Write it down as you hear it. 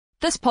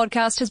This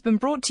podcast has been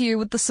brought to you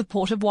with the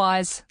support of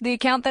Wise, the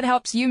account that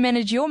helps you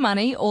manage your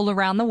money all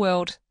around the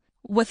world.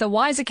 With a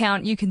Wise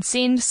account, you can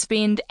send,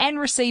 spend, and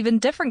receive in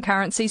different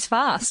currencies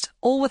fast,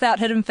 all without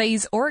hidden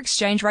fees or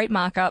exchange rate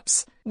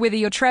markups. Whether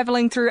you're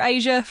traveling through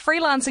Asia,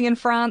 freelancing in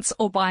France,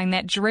 or buying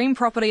that dream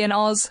property in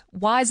Oz,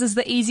 Wise is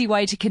the easy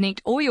way to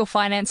connect all your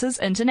finances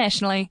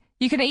internationally.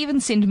 You can even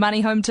send money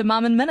home to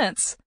mum in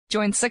minutes.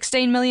 Join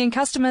 16 million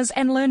customers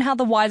and learn how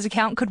the Wise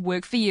account could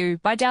work for you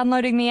by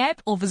downloading the app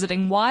or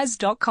visiting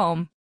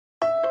wise.com.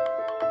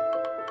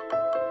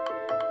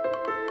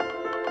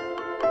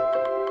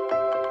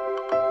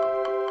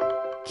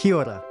 Kia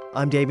ora,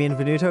 I'm Damien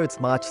Venuto. It's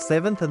March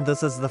 7th and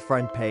this is The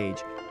Front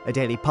Page, a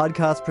daily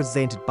podcast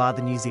presented by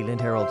the New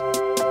Zealand Herald.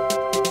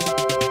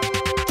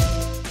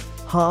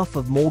 Half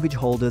of mortgage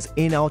holders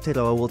in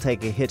Aotearoa will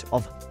take a hit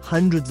of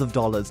hundreds of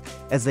dollars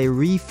as they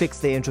refix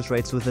their interest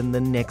rates within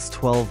the next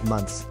 12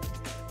 months.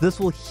 This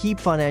will heap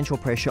financial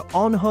pressure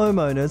on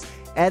homeowners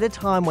at a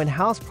time when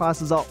house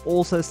prices are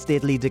also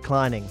steadily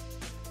declining.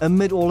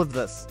 Amid all of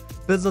this,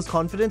 business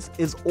confidence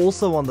is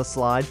also on the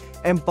slide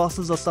and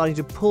bosses are starting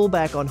to pull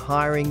back on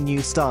hiring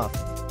new staff.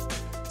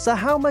 So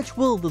how much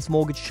will this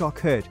mortgage shock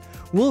hurt?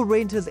 Will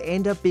renters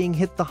end up being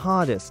hit the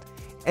hardest?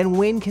 And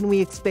when can we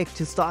expect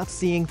to start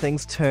seeing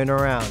things turn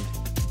around?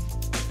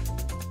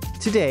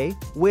 Today,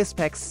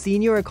 Westpac's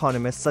senior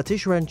economist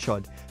Satish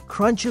Ranchod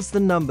crunches the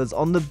numbers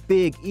on the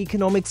big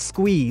economic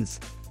squeeze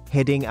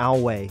heading our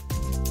way.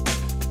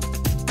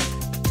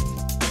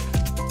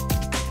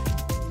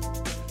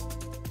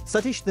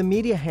 Satish, the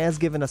media has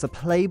given us a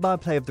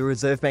play-by-play of the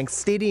Reserve Bank's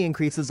steady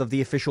increases of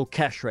the official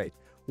cash rate.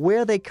 Where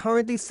are they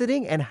currently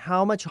sitting and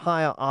how much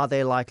higher are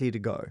they likely to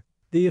go?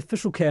 The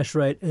official cash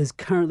rate is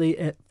currently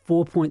at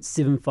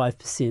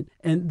 4.75%,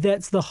 and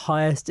that's the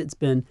highest it's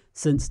been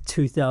since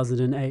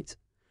 2008.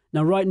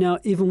 Now, right now,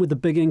 even with the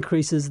big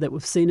increases that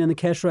we've seen in the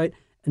cash rate,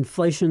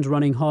 inflation's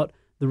running hot.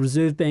 The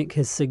Reserve Bank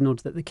has signalled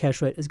that the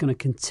cash rate is going to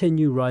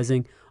continue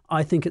rising.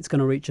 I think it's going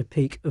to reach a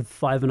peak of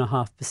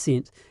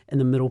 5.5% in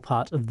the middle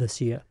part of this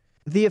year.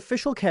 The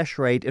official cash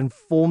rate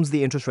informs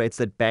the interest rates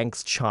that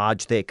banks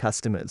charge their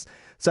customers.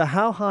 So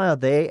how high are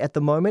they at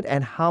the moment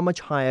and how much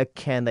higher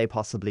can they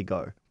possibly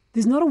go?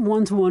 There's not a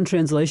one-to-one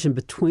translation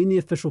between the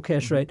official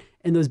cash rate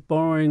and those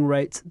borrowing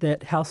rates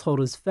that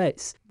householders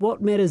face.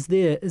 What matters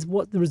there is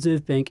what the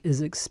Reserve Bank is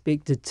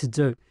expected to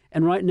do.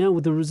 And right now,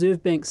 with the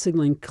Reserve Bank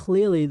signalling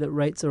clearly that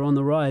rates are on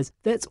the rise,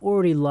 that's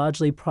already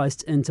largely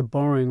priced into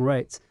borrowing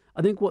rates.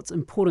 I think what's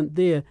important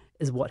there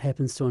is what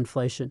happens to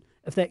inflation.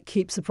 If that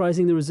keeps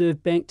surprising the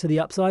Reserve Bank to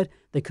the upside,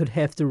 they could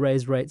have to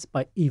raise rates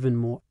by even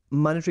more.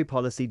 Monetary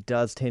policy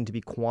does tend to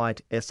be quite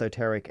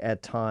esoteric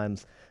at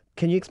times.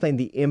 Can you explain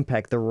the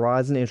impact the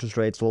rise in interest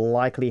rates will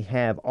likely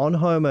have on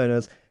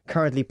homeowners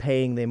currently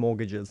paying their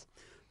mortgages?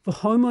 For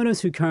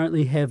homeowners who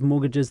currently have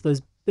mortgages,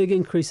 those big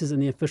increases in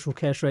the official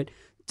cash rate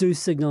do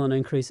signal an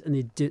increase in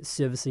their debt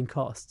servicing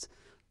costs.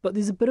 But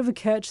there's a bit of a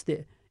catch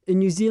there. In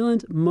New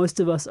Zealand, most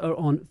of us are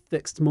on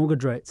fixed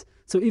mortgage rates.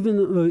 So even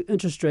though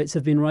interest rates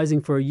have been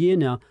rising for a year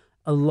now,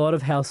 a lot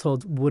of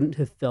households wouldn't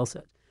have felt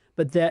it.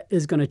 But that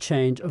is going to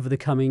change over the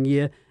coming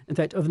year. In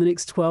fact, over the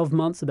next 12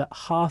 months, about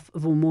half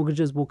of all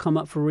mortgages will come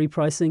up for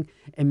repricing,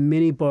 and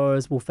many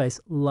borrowers will face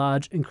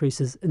large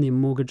increases in their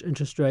mortgage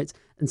interest rates,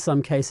 in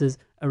some cases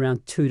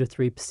around 2 to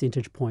 3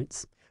 percentage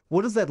points.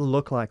 What does that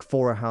look like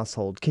for a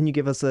household? Can you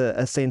give us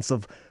a sense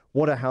of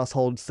what a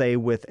household, say,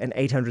 with an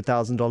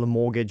 $800,000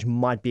 mortgage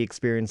might be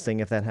experiencing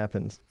if that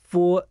happens?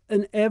 For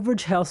an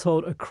average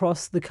household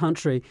across the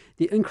country,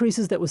 the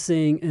increases that we're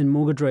seeing in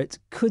mortgage rates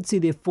could see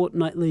their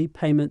fortnightly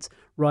payments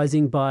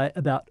rising by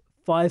about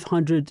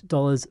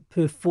 $500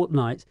 per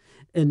fortnight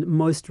in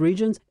most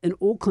regions. In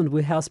Auckland,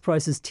 where house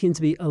prices tend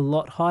to be a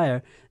lot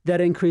higher, that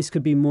increase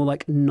could be more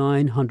like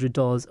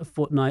 $900 a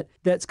fortnight.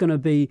 That's going to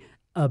be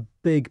a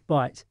big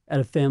bite out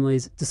of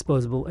families'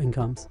 disposable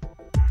incomes.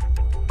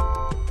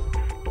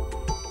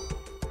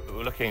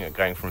 We're looking at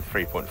going from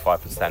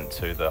 3.5%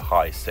 to the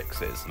high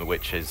sixes,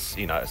 which is,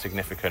 a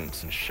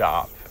significant and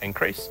sharp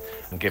increase.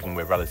 And given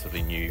we're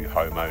relatively new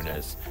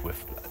homeowners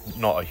with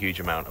not a huge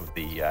amount of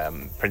the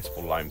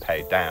principal loan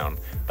paid down,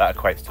 that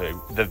equates to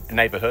the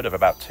neighbourhood of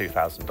about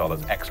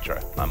 $2,000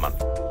 extra a month.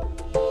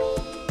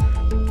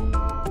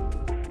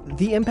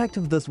 The impact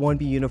of this won't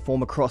be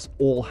uniform across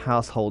all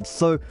households.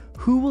 So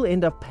who will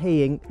end up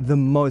paying the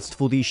most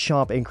for these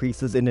sharp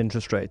increases in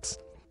interest rates?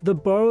 The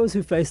borrowers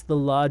who face the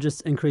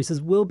largest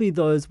increases will be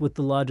those with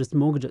the largest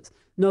mortgages.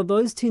 Now,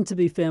 those tend to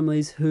be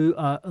families who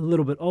are a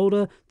little bit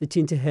older. They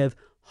tend to have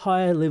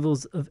higher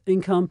levels of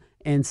income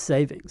and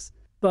savings.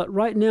 But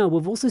right now,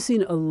 we've also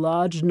seen a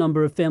large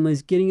number of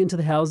families getting into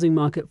the housing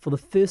market for the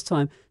first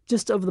time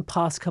just over the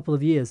past couple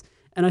of years.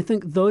 And I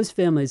think those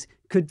families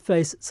could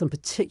face some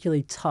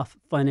particularly tough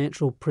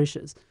financial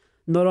pressures.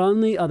 Not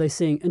only are they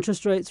seeing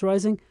interest rates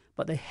rising,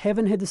 but they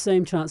haven't had the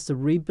same chance to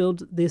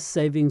rebuild their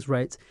savings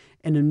rates.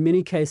 And in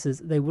many cases,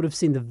 they would have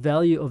seen the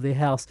value of their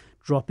house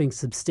dropping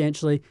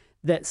substantially.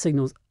 That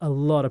signals a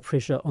lot of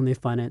pressure on their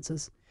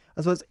finances.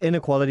 I suppose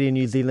inequality in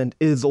New Zealand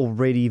is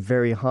already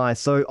very high,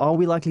 so are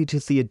we likely to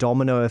see a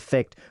domino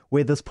effect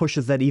where this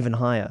pushes that even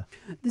higher?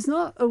 There's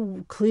not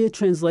a clear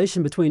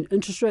translation between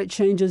interest rate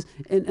changes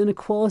and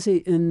inequality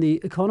in the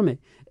economy.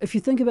 If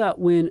you think about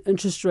when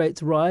interest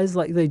rates rise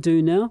like they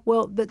do now,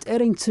 well, that's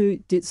adding to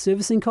debt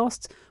servicing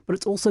costs, but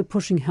it's also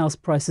pushing house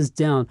prices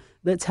down.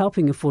 That's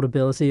helping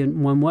affordability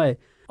in one way.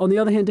 On the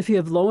other hand, if you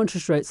have low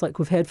interest rates like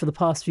we've had for the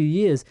past few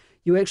years,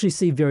 you actually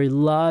see very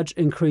large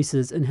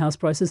increases in house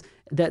prices.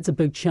 That's a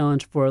big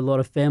challenge for a lot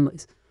of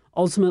families.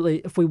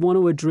 Ultimately, if we want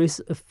to address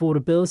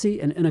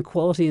affordability and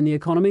inequality in the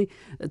economy,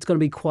 it's going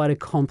to be quite a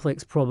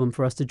complex problem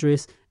for us to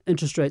address.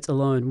 Interest rates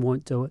alone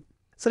won't do it.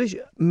 So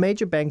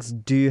major banks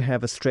do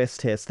have a stress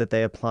test that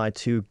they apply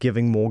to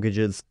giving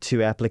mortgages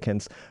to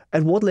applicants.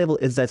 At what level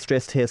is that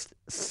stress test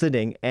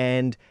sitting,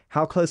 and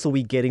how close are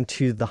we getting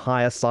to the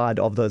higher side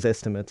of those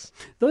estimates?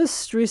 Those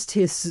stress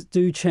tests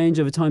do change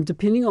over time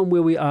depending on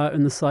where we are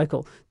in the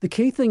cycle. The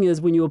key thing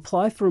is when you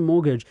apply for a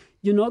mortgage,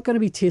 you're not going to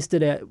be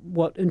tested at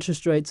what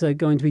interest rates are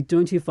going to be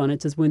doing to your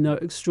finances when they're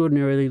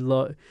extraordinarily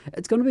low.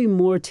 It's going to be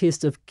more a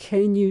test of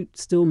can you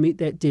still meet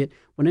that debt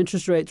when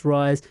interest rates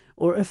rise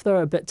or if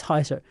they're a bit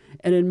tighter.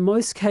 And in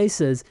most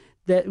cases,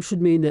 that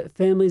should mean that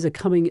families are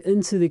coming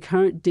into their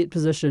current debt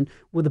position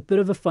with a bit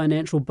of a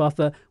financial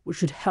buffer, which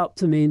should help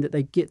to mean that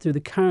they get through the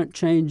current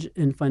change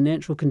in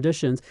financial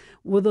conditions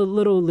with a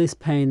little less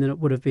pain than it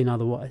would have been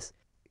otherwise.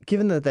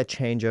 Given that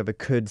changeover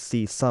could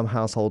see some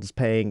households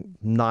paying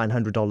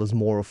 $900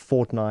 more a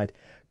fortnight,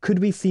 could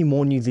we see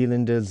more New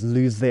Zealanders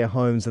lose their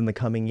homes in the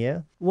coming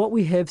year? What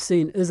we have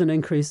seen is an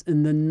increase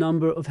in the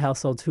number of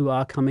households who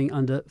are coming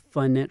under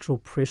financial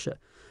pressure.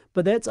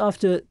 But that's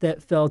after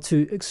that fell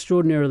to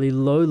extraordinarily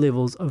low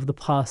levels over the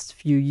past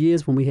few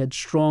years when we had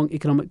strong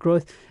economic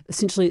growth.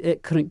 Essentially,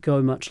 it couldn't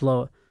go much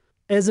lower.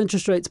 As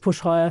interest rates push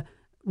higher,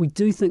 we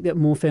do think that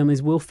more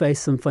families will face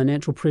some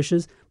financial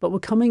pressures, but we're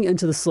coming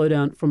into the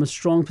slowdown from a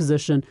strong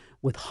position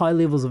with high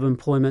levels of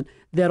employment.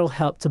 That'll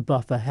help to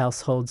buffer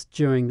households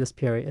during this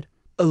period.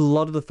 A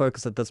lot of the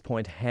focus at this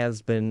point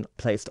has been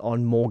placed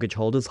on mortgage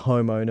holders,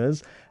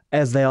 homeowners,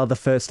 as they are the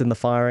first in the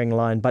firing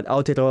line, but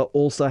Aotearoa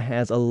also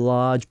has a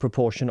large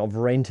proportion of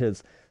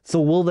renters. So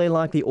will they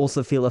likely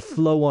also feel a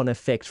flow-on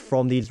effect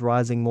from these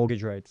rising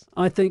mortgage rates?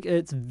 I think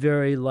it's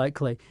very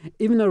likely.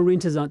 Even though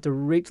renters aren't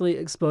directly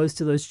exposed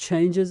to those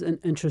changes in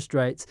interest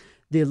rates,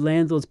 their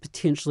landlords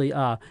potentially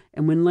are.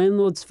 And when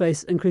landlords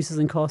face increases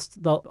in costs,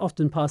 they'll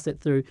often pass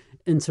that through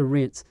into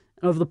rents.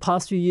 And over the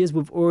past few years,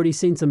 we've already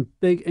seen some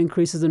big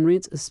increases in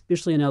rents,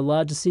 especially in our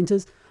largest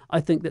centres. I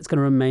think that's going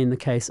to remain the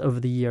case over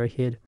the year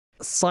ahead.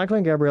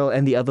 Cyclone Gabrielle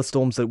and the other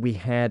storms that we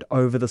had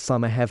over the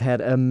summer have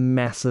had a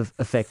massive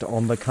effect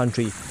on the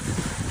country.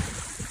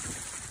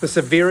 The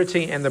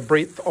severity and the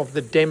breadth of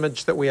the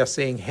damage that we are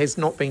seeing has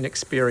not been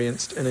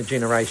experienced in a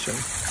generation.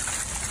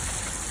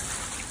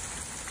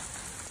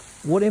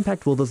 What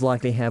impact will this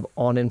likely have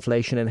on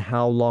inflation and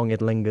how long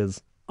it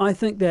lingers? I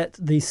think that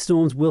these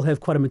storms will have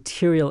quite a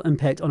material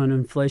impact on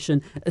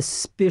inflation,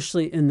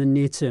 especially in the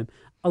near term.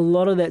 A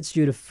lot of that's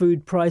due to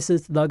food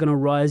prices. They're going to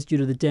rise due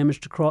to the damage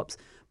to crops.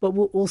 But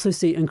we'll also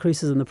see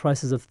increases in the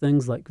prices of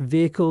things like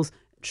vehicles,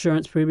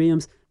 insurance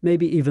premiums,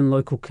 maybe even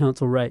local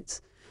council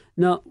rates.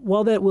 Now,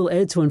 while that will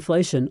add to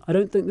inflation, I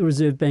don't think the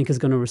Reserve Bank is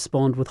going to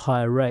respond with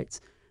higher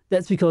rates.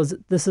 That's because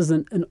this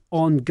isn't an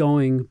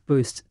ongoing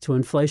boost to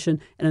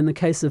inflation, and in the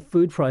case of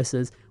food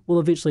prices, we'll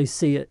eventually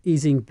see it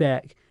easing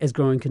back as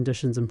growing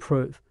conditions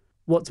improve.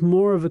 What's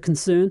more of a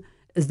concern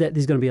is that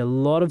there's going to be a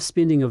lot of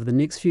spending over the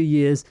next few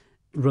years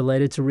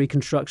related to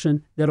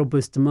reconstruction. That'll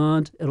boost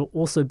demand. It'll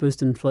also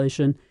boost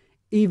inflation.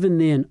 Even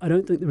then, I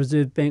don't think the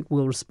Reserve Bank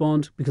will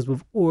respond because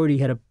we've already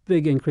had a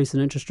big increase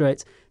in interest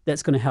rates.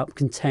 That's going to help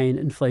contain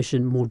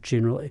inflation more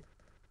generally.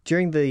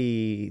 During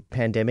the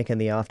pandemic and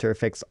the after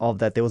effects of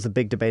that, there was a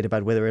big debate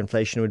about whether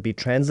inflation would be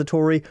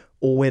transitory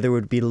or whether it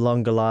would be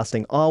longer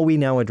lasting. Are we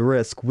now at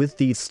risk with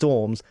these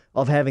storms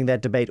of having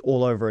that debate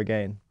all over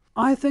again?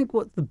 I think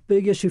what the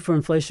big issue for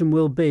inflation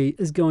will be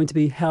is going to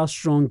be how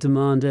strong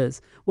demand is.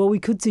 While we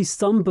could see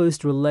some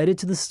boost related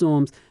to the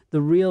storms,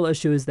 the real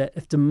issue is that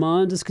if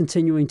demand is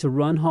continuing to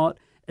run hot,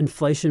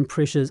 inflation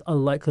pressures are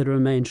likely to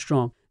remain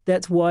strong.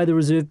 That's why the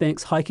Reserve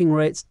Bank's hiking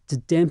rates to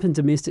dampen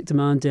domestic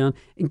demand down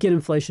and get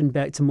inflation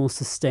back to more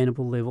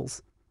sustainable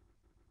levels.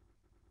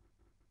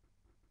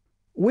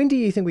 When do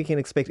you think we can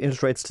expect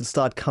interest rates to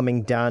start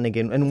coming down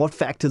again, and what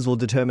factors will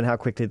determine how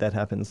quickly that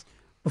happens?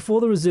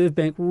 Before the Reserve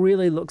Bank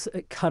really looks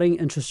at cutting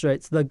interest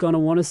rates, they're going to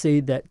want to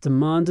see that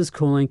demand is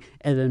cooling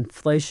and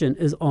inflation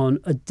is on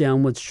a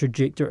downwards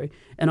trajectory.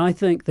 And I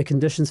think the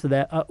conditions for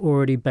that are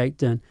already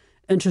baked in.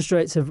 Interest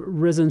rates have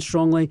risen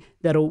strongly.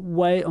 That'll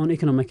weigh on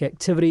economic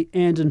activity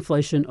and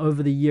inflation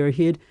over the year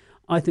ahead.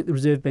 I think the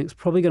Reserve Bank's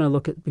probably going to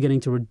look at beginning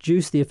to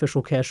reduce the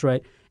official cash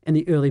rate in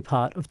the early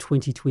part of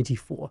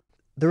 2024.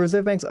 The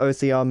Reserve Bank's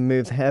OCR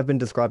moves have been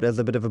described as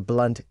a bit of a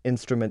blunt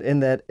instrument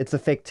in that its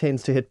effect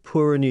tends to hit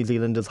poorer New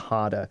Zealanders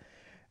harder.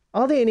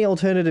 Are there any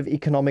alternative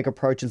economic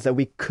approaches that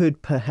we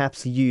could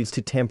perhaps use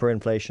to temper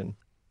inflation?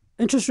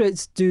 Interest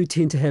rates do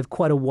tend to have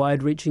quite a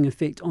wide-reaching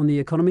effect on the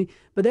economy,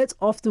 but that's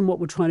often what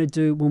we're trying to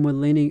do when we're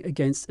leaning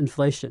against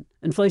inflation.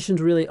 Inflation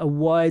is really a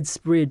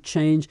widespread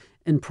change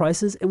in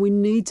prices, and we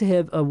need to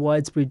have a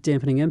widespread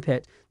dampening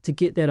impact to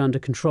get that under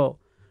control.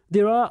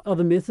 There are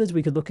other methods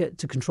we could look at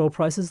to control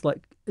prices,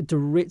 like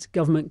direct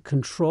government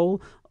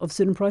control of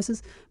certain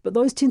prices, but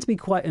those tend to be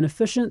quite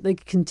inefficient. They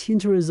can tend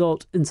to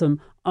result in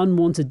some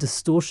unwanted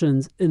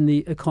distortions in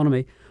the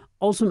economy.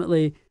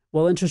 Ultimately,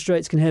 while interest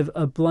rates can have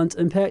a blunt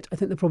impact, I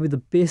think they're probably the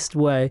best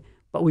way,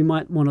 but we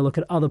might want to look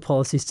at other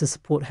policies to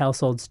support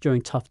households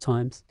during tough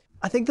times.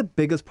 I think the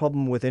biggest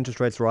problem with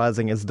interest rates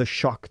rising is the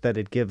shock that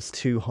it gives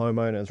to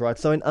homeowners, right?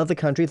 So in other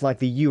countries like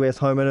the US,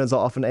 homeowners are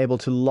often able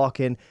to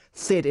lock in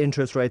set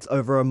interest rates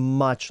over a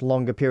much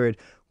longer period.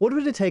 What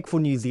would it take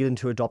for New Zealand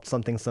to adopt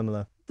something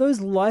similar?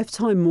 Those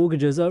lifetime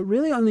mortgages are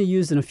really only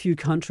used in a few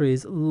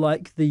countries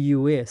like the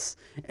US.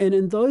 And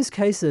in those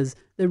cases,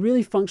 they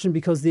really function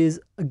because there's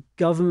a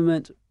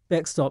government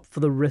backstop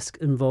for the risk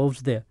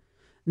involved there.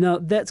 Now,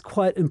 that's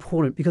quite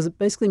important because it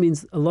basically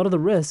means a lot of the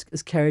risk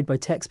is carried by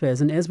taxpayers.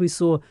 And as we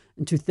saw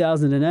in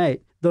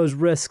 2008, those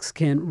risks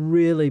can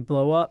really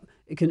blow up.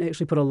 It can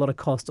actually put a lot of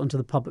cost onto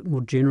the public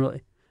more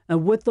generally.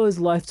 And with those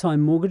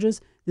lifetime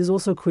mortgages, there's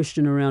also a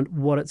question around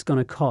what it's going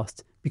to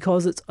cost.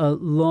 Because it's a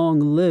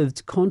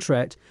long-lived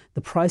contract,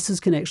 the prices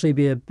can actually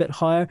be a bit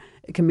higher.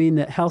 It can mean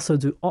that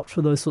households who opt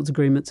for those sorts of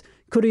agreements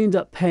could end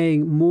up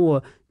paying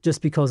more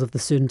just because of the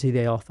certainty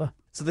they offer.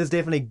 So there's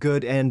definitely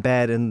good and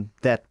bad in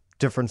that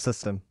different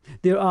system.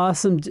 There are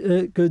some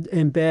good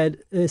and bad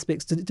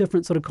aspects to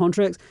different sort of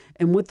contracts.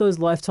 And with those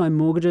lifetime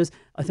mortgages,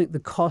 I think the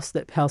cost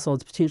that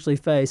households potentially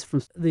face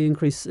from the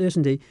increased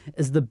certainty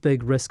is the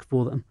big risk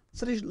for them.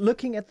 So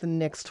looking at the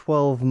next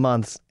 12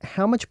 months,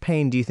 how much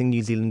pain do you think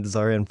New Zealanders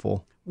are in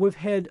for? We've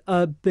had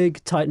a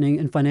big tightening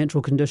in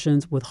financial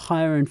conditions with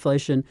higher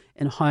inflation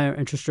and higher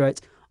interest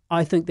rates.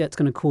 I think that's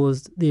going to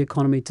cause the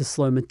economy to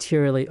slow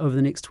materially over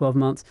the next 12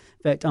 months.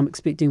 In fact, I'm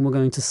expecting we're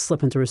going to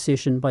slip into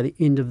recession by the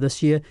end of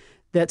this year.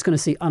 That's going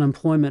to see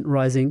unemployment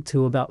rising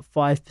to about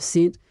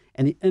 5%.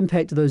 And the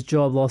impact of those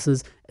job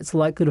losses, it's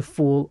likely to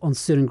fall on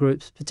certain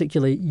groups,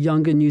 particularly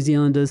younger New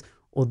Zealanders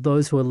or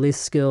those who are less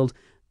skilled.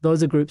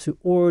 Those are groups who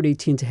already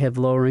tend to have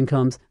lower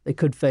incomes. They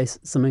could face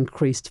some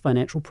increased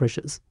financial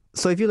pressures.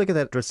 So if you look at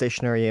that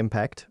recessionary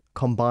impact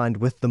combined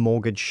with the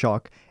mortgage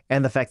shock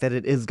and the fact that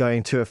it is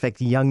going to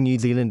affect young New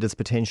Zealanders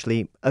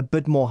potentially a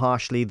bit more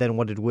harshly than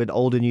what it would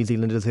older New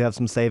Zealanders who have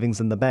some savings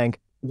in the bank,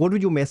 what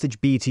would your message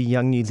be to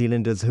young New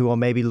Zealanders who are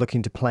maybe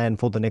looking to plan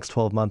for the next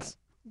 12 months?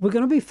 We're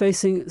going to be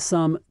facing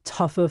some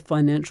tougher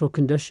financial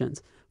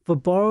conditions. For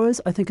borrowers,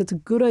 I think it's a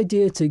good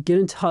idea to get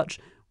in touch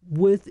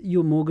with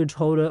your mortgage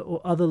holder or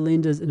other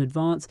lenders in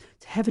advance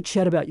to have a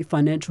chat about your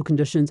financial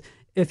conditions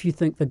if you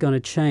think they're going to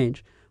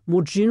change.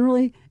 More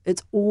generally,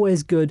 it's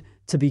always good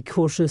to be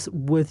cautious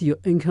with your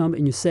income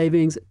and your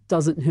savings. It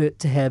doesn't hurt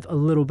to have a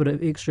little bit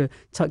of extra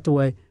tucked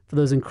away for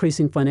those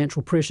increasing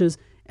financial pressures.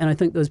 And I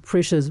think those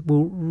pressures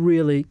will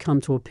really come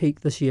to a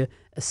peak this year,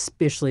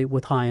 especially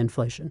with high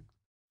inflation.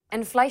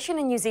 Inflation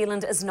in New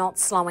Zealand is not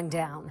slowing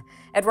down.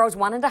 It rose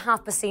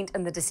 1.5%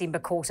 in the December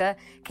quarter,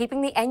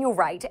 keeping the annual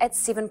rate at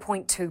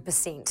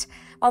 7.2%.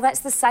 While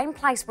that's the same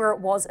place where it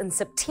was in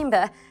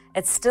September,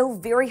 it's still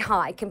very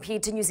high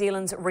compared to New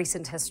Zealand's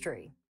recent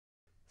history.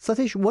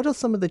 Satish, what are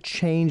some of the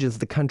changes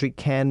the country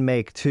can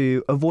make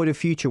to avoid a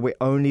future where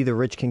only the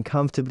rich can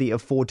comfortably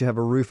afford to have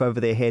a roof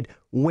over their head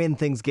when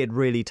things get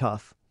really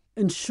tough?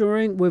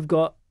 Ensuring we've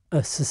got a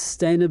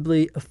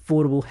sustainably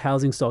affordable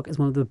housing stock is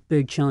one of the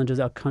big challenges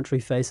our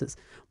country faces.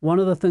 One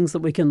of the things that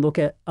we can look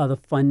at are the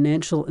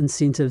financial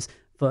incentives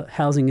for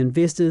housing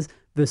investors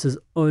versus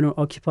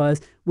owner-occupiers.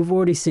 We've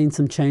already seen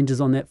some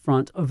changes on that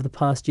front over the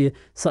past year,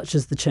 such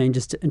as the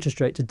changes to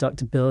interest rate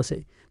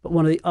deductibility. But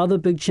one of the other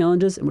big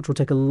challenges, and which will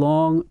take a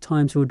long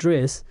time to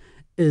address,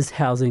 is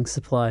housing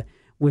supply.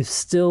 We've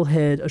still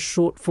had a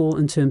shortfall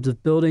in terms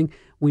of building.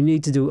 We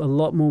need to do a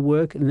lot more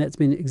work, and that's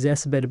been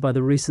exacerbated by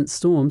the recent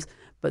storms,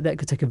 but that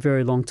could take a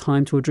very long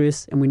time to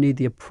address, and we need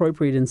the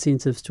appropriate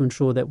incentives to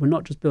ensure that we're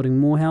not just building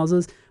more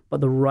houses,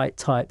 but the right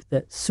type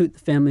that suit the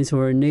families who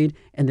are in need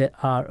and that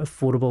are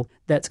affordable.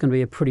 That's going to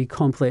be a pretty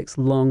complex,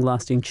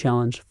 long-lasting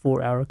challenge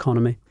for our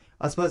economy.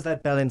 I suppose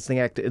that balancing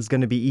act is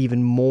going to be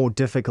even more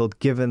difficult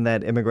given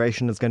that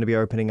immigration is going to be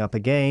opening up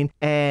again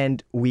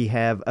and we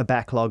have a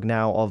backlog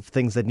now of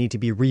things that need to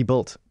be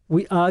rebuilt.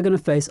 We are going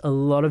to face a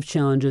lot of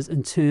challenges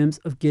in terms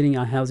of getting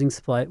our housing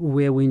supply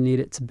where we need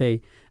it to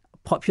be.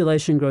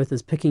 Population growth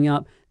is picking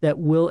up. That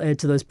will add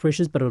to those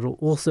pressures, but it will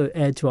also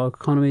add to our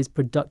economy's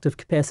productive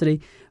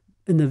capacity.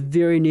 In the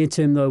very near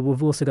term, though,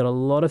 we've also got a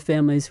lot of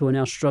families who are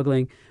now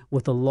struggling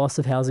with the loss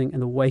of housing in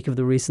the wake of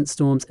the recent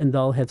storms, and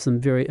they'll have some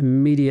very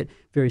immediate,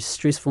 very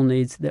stressful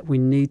needs that we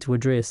need to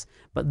address.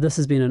 But this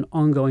has been an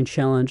ongoing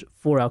challenge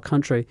for our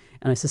country,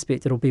 and I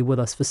suspect it'll be with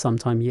us for some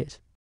time yet.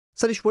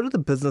 Satish, what are the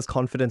business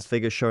confidence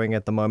figures showing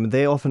at the moment?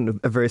 They're often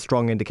a very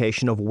strong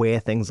indication of where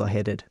things are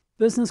headed.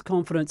 Business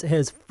confidence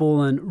has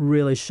fallen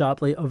really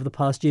sharply over the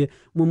past year.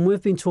 When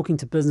we've been talking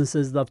to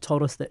businesses, they've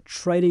told us that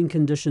trading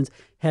conditions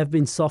have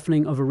been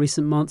softening over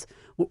recent months.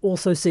 We're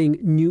also seeing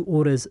new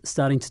orders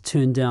starting to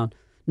turn down.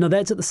 Now,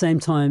 that's at the same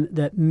time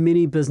that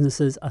many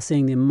businesses are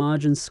seeing their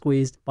margins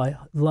squeezed by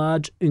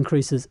large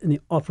increases in their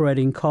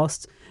operating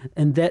costs,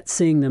 and that's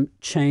seeing them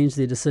change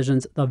their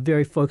decisions. They're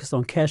very focused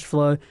on cash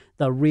flow,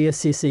 they're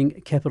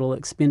reassessing capital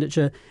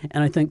expenditure,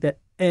 and I think that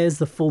as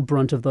the full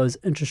brunt of those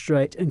interest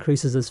rate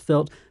increases is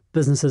felt,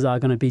 businesses are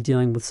going to be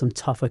dealing with some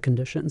tougher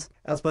conditions.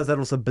 I suppose that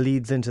also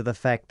bleeds into the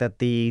fact that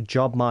the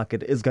job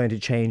market is going to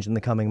change in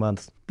the coming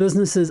months.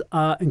 Businesses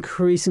are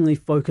increasingly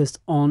focused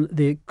on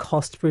their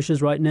cost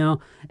pressures right now,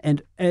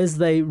 and as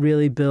they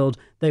really build,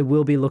 they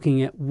will be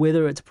looking at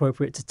whether it's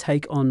appropriate to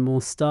take on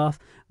more staff.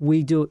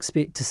 We do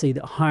expect to see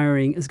that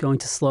hiring is going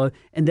to slow,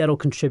 and that'll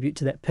contribute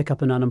to that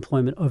pickup in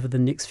unemployment over the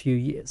next few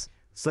years.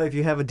 So if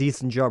you have a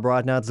decent job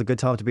right now, it's a good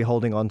time to be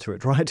holding on to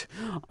it, right?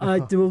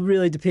 It will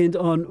really depend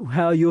on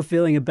how you're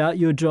feeling about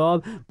your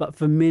job, but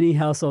for many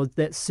households,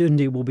 that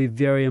certainty will be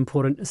very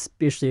important,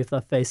 especially if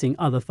they're facing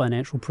other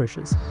financial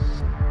pressures.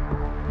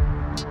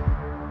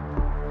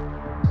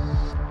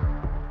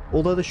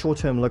 Although the short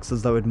term looks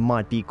as though it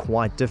might be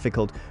quite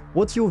difficult,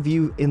 what's your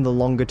view in the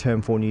longer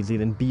term for New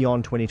Zealand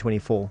beyond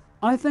 2024?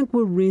 I think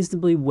we're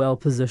reasonably well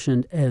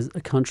positioned as a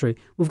country.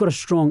 We've got a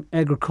strong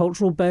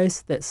agricultural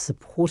base that's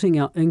supporting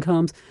our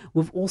incomes.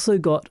 We've also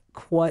got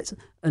quite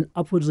an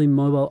upwardly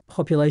mobile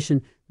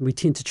population. We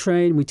tend to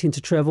train, we tend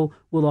to travel,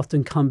 we'll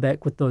often come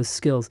back with those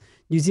skills.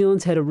 New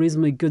Zealand's had a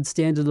reasonably good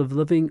standard of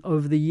living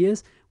over the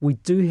years. We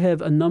do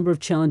have a number of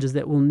challenges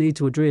that we'll need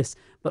to address,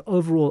 but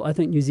overall I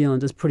think New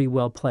Zealand is pretty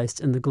well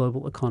placed in the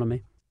global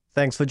economy.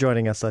 Thanks for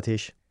joining us,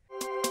 Satish.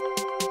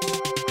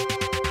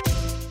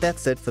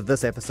 That's it for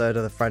this episode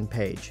of The Front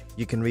Page.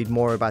 You can read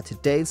more about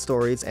today's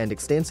stories and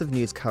extensive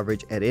news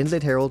coverage at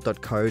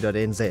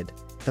nzherald.co.nz.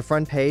 The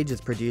Front Page is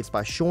produced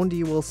by Sean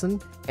D.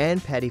 Wilson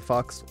and Paddy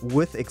Fox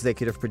with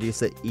executive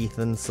producer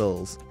Ethan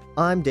Sills.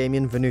 I'm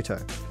Damien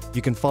Venuto.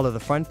 You can follow The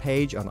Front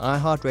Page on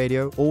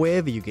iHeartRadio or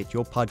wherever you get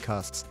your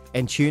podcasts,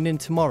 and tune in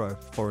tomorrow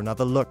for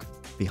another look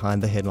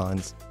behind the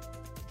headlines.